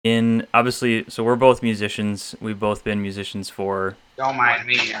In obviously, so we're both musicians. We've both been musicians for. Don't mind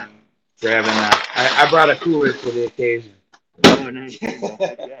me. I'm grabbing I brought a cooler for the occasion. Oh, nice.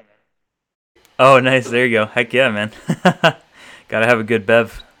 Oh, nice. There you go. Heck yeah, man. Gotta have a good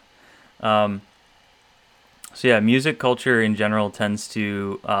bev. Um, so yeah, music culture in general tends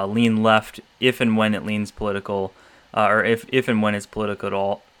to lean left if and when it leans political, or if and when it's political at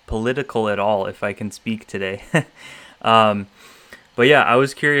all. Political at all, if I can speak today. um, but yeah, I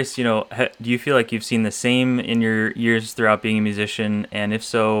was curious. Do you feel like you've seen the same in your years throughout being a musician? And if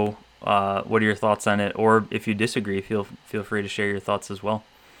so, what are your thoughts on it? Or if you disagree, feel free to share your thoughts as well.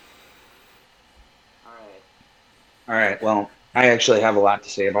 All right. All right. Well, I actually have a lot to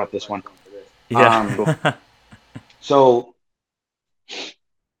say about this one. Yeah. Um, so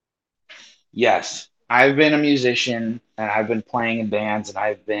yes, I've been a musician and I've been playing in bands and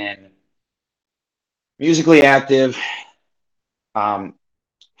I've been musically active um,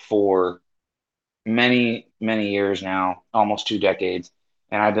 for many, many years now, almost 2 decades.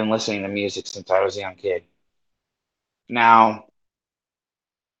 And I've been listening to music since I was a young kid. Now,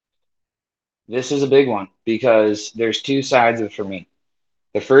 this is a big one because there's two sides of it for me.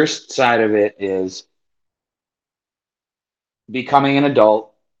 The first side of it is becoming an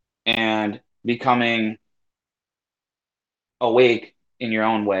adult and becoming awake in your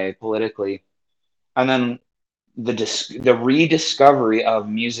own way politically, and then the rediscovery of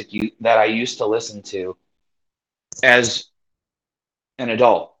music that I used to listen to as an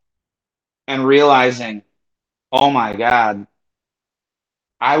adult, and realizing, oh my God,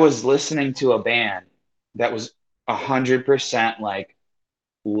 I was listening to a band that was 100% like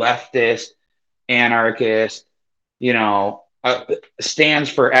leftist, anarchist, stands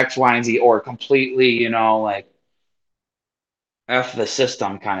for X, Y, and Z, or completely, like F the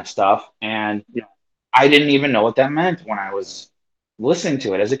system kind of stuff. And I didn't even know what that meant when I was listening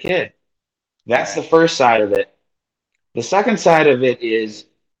to it as a kid. That's the first side of it. The second side of it is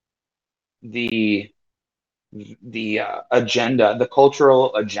the agenda, the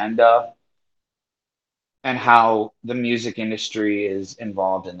cultural agenda, and how the music industry is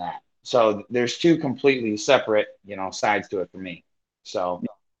involved in that. So there's two completely separate, sides to it for me. So,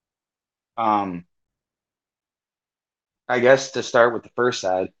 um, I guess to start with the first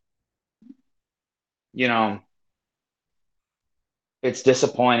side, you know, it's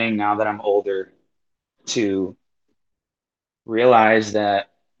disappointing now that I'm older to realize that,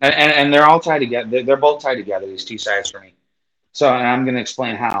 and they're all tied together. They're both tied together. These two sides for me. So, and I'm going to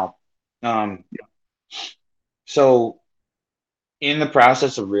explain how. Um, so, in the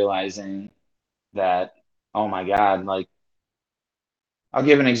process of realizing that, oh my God, like I'll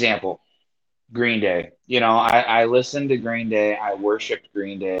give an example. Green Day. I listened to Green Day. I worshipped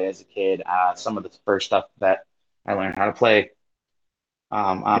Green Day as a kid. Some of the first stuff that I learned how to play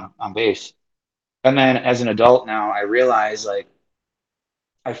on bass. And then as an adult now, I realize like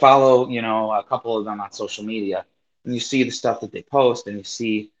I follow, a couple of them on social media, and you see the stuff that they post, and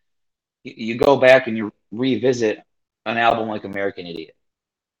you go back and you revisit an album like American Idiot.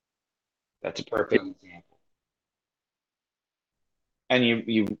 That's a perfect example.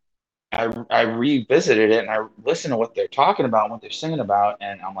 And I revisited it and I listen to what they're talking about, what they're singing about,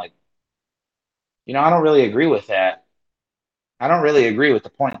 and I'm like, I don't really agree with that. I don't really agree with the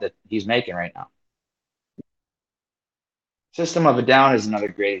point that he's making right now. System of a Down is another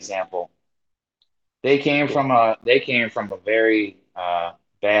great example. They came from a very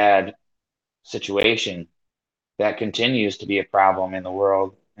bad situation that continues to be a problem in the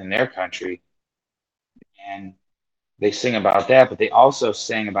world in their country, and they sing about that, but they also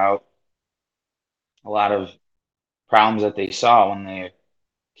sing about a lot of problems that they saw when they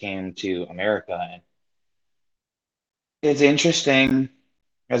came to America. And it's interesting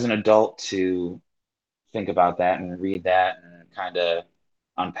as an adult to think about that and read that and kind of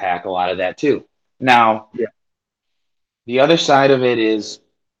unpack a lot of that too. Now, the other side of it is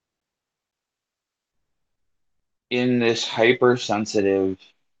in this hypersensitive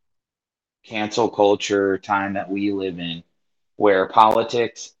cancel culture time that we live in, where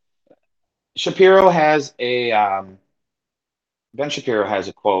politics, Shapiro has a Ben Shapiro has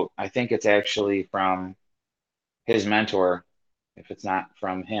a quote. I think it's actually from his mentor. If it's not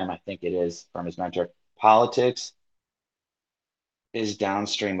from him, I think it is from his mentor. Politics is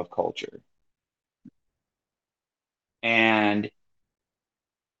downstream of culture. And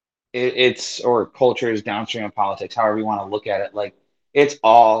or culture is downstream of politics, however you want to look at it. Like it's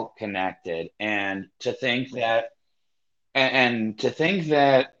all connected. And to think that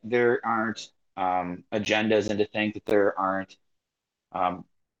there aren't agendas, and to think that there aren't um,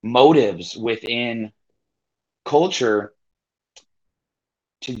 motives within culture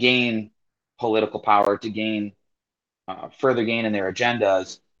to gain political power, to gain further gain in their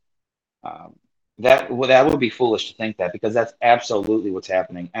agendas. Um, that would be foolish to think that, because that's absolutely what's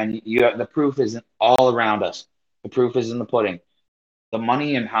happening, and the proof is all around us. The proof is in the pudding. The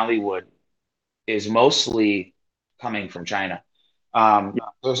money in Hollywood is mostly coming from China.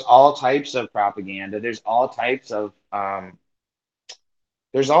 There's all types of propaganda. There's all types of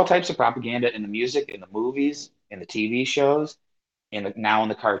propaganda in the music, in the movies, in the TV shows, now in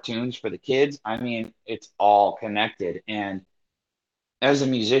the cartoons for the kids. I mean, it's all connected. And as a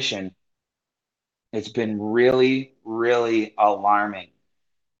musician, it's been really, really alarming,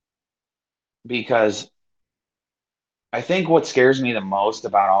 because I think what scares me the most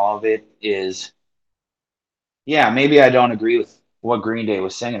about all of it is, yeah, maybe I don't agree with what Green Day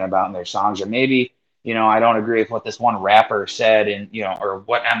was singing about in their songs, or maybe, I don't agree with what this one rapper said, and, or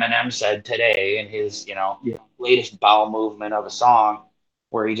what Eminem said today in his, latest bowel movement of a song,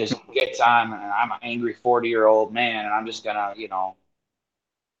 where he just gets on, and I'm an angry 40-year-old man, and I'm just gonna,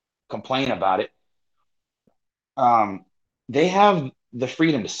 complain about it. Um, they have the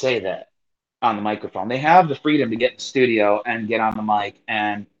freedom to say that on the microphone. They have the freedom to get in the studio and get on the mic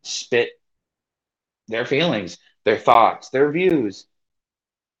and spit their feelings, their thoughts, their views.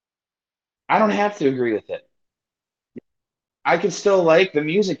 I don't have to agree with it. I can still like the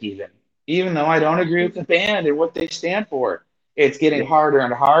music, even though I don't agree with the band and what they stand for. It's getting harder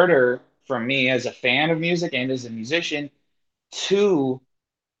and harder for me as a fan of music and as a musician to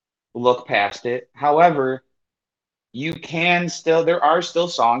look past it. However, there are still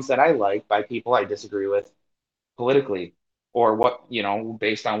songs that I like by people I disagree with politically, or what,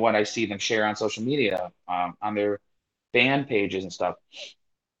 based on what I see them share on social media, on their fan pages and stuff.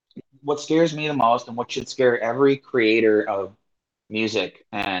 What scares me the most, and what should scare every creator of music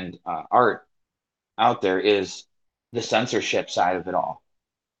and art out there, is the censorship side of it all.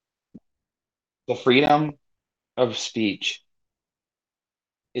 The freedom of speech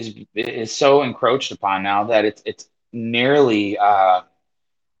is so encroached upon now that nearly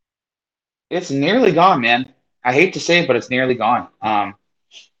it's nearly gone, man. I hate to say it, but it's nearly gone. And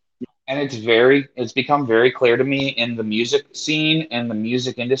it's become very clear to me in the music scene and the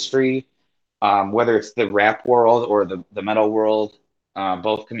music industry, whether it's the rap world or the metal world,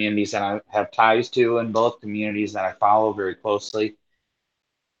 both communities that I have ties to, and both communities that I follow very closely.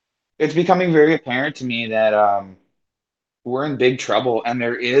 It's becoming very apparent to me that we're in big trouble, and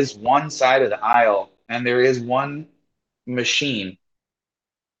there is one side of the aisle, and there is one machine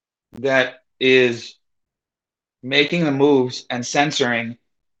that is making the moves and censoring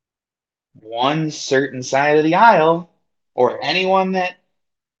one certain side of the aisle, or anyone that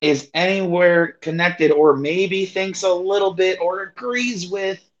is anywhere connected, or maybe thinks a little bit or agrees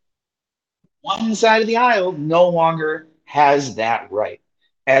with one side of the aisle, no longer has that right.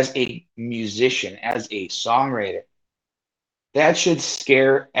 As a musician, as a songwriter, that should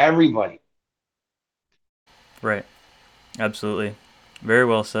scare everybody. Right. Absolutely. Very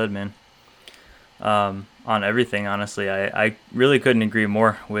well said, man. On everything, honestly, I really couldn't agree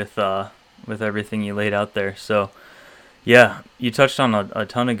more with everything you laid out there. So yeah, you touched on a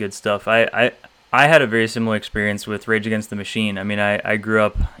ton of good stuff. I had a very similar experience with Rage Against the Machine. I mean, I grew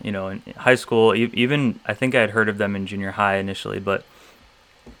up, in high school. Even I think I had heard of them in junior high initially, but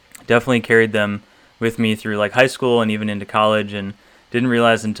definitely carried them with me through like high school and even into college, and didn't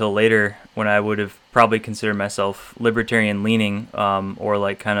realize until later, when I would have probably considered myself libertarian leaning, or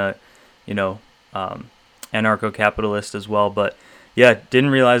like kind of, you know, um, anarcho-capitalist as well. But yeah,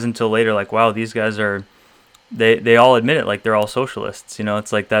 didn't realize until later, like, wow, these guys are, they all admit it, like they're all socialists.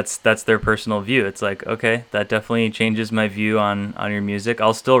 It's like that's their personal view. It's like, okay, that definitely changes my view on your music.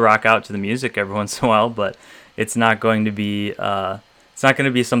 I'll still rock out to the music every once in a while, but it's not going to be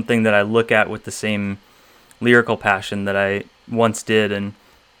something that I look at with the same lyrical passion that I once did. And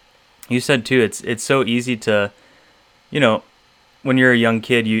you said too, it's so easy to, you know, when you're a young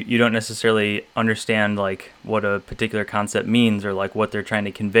kid, you don't necessarily understand like what a particular concept means, or like what they're trying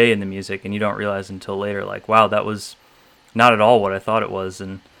to convey in the music, and you don't realize until later, like, wow, that was not at all what I thought it was.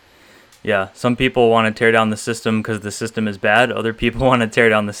 And yeah, some people want to tear down the system because the system is bad. Other people want to tear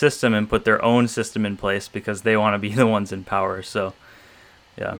down the system and put their own system in place because they want to be the ones in power. So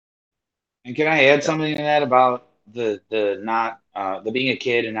yeah. And can I add something to that about the not the being a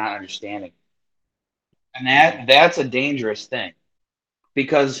kid and not understanding? And that's a dangerous thing,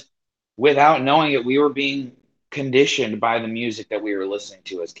 because without knowing it, we were being conditioned by the music that we were listening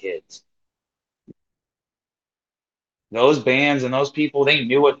to as kids. Those bands and those people, they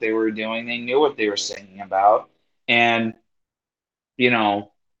knew what they were doing. They knew what they were singing about. And, you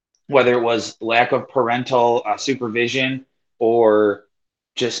know, whether it was lack of parental supervision, or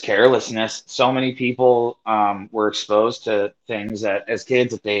just carelessness. So many people were exposed to things that as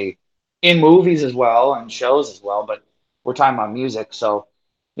kids that they in movies as well and shows as well, but we're talking about music. So,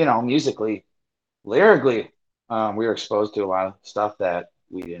 musically, lyrically, we were exposed to a lot of stuff that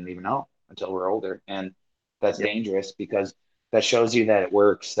we didn't even know until we're older. And that's Yep. dangerous because that shows you that it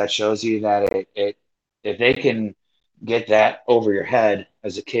works. That shows you that it if they can get that over your head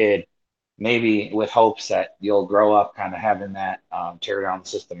as a kid, maybe with hopes that you'll grow up kind of having that tear down the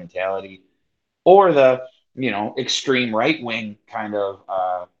system mentality or the extreme right wing kind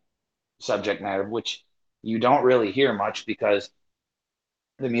of subject matter, which you don't really hear much because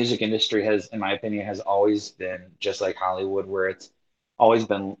the music industry has, in my opinion, has always been just like Hollywood, where it's always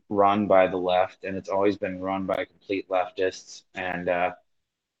been run by the left and it's always been run by complete leftists. And,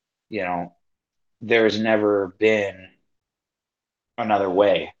 you know, there's never been another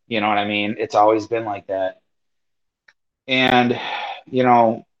way. You know what I mean? It's always been like that. And, you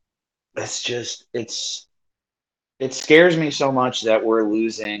know, it's just, it scares me so much that we're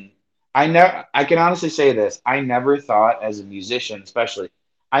losing. I can honestly say this. I never thought as a musician, especially,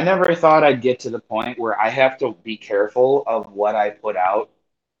 I never thought I'd get to the point where I have to be careful of what I put out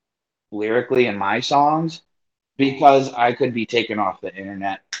lyrically in my songs because I could be taken off the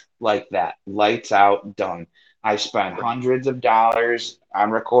internet like that. Lights out, done. I spent hundreds of dollars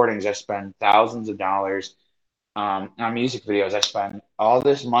on recordings. I spend thousands of dollars on music videos. I spend all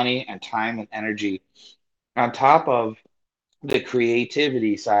this money and time and energy on top of the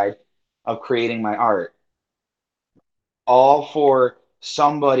creativity side of creating my art, all for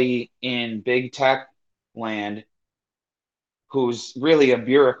somebody in big tech land who's really a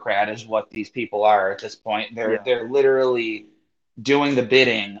bureaucrat is what these people are at this point. They're Yeah. they're literally doing the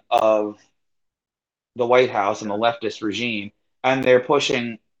bidding of the White House and the leftist regime, and they're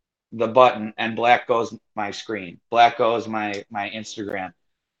pushing the button, and black goes my screen, black goes my Instagram.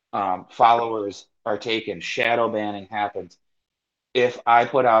 Followers are taken, shadow banning happens. If I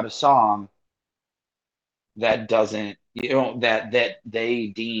put out a song that doesn't that they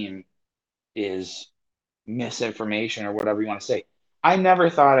deem is misinformation or whatever you want to say. I never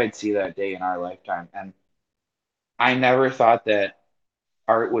thought I'd see that day in our lifetime, and I never thought that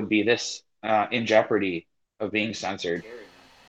art would be this in jeopardy of being censored.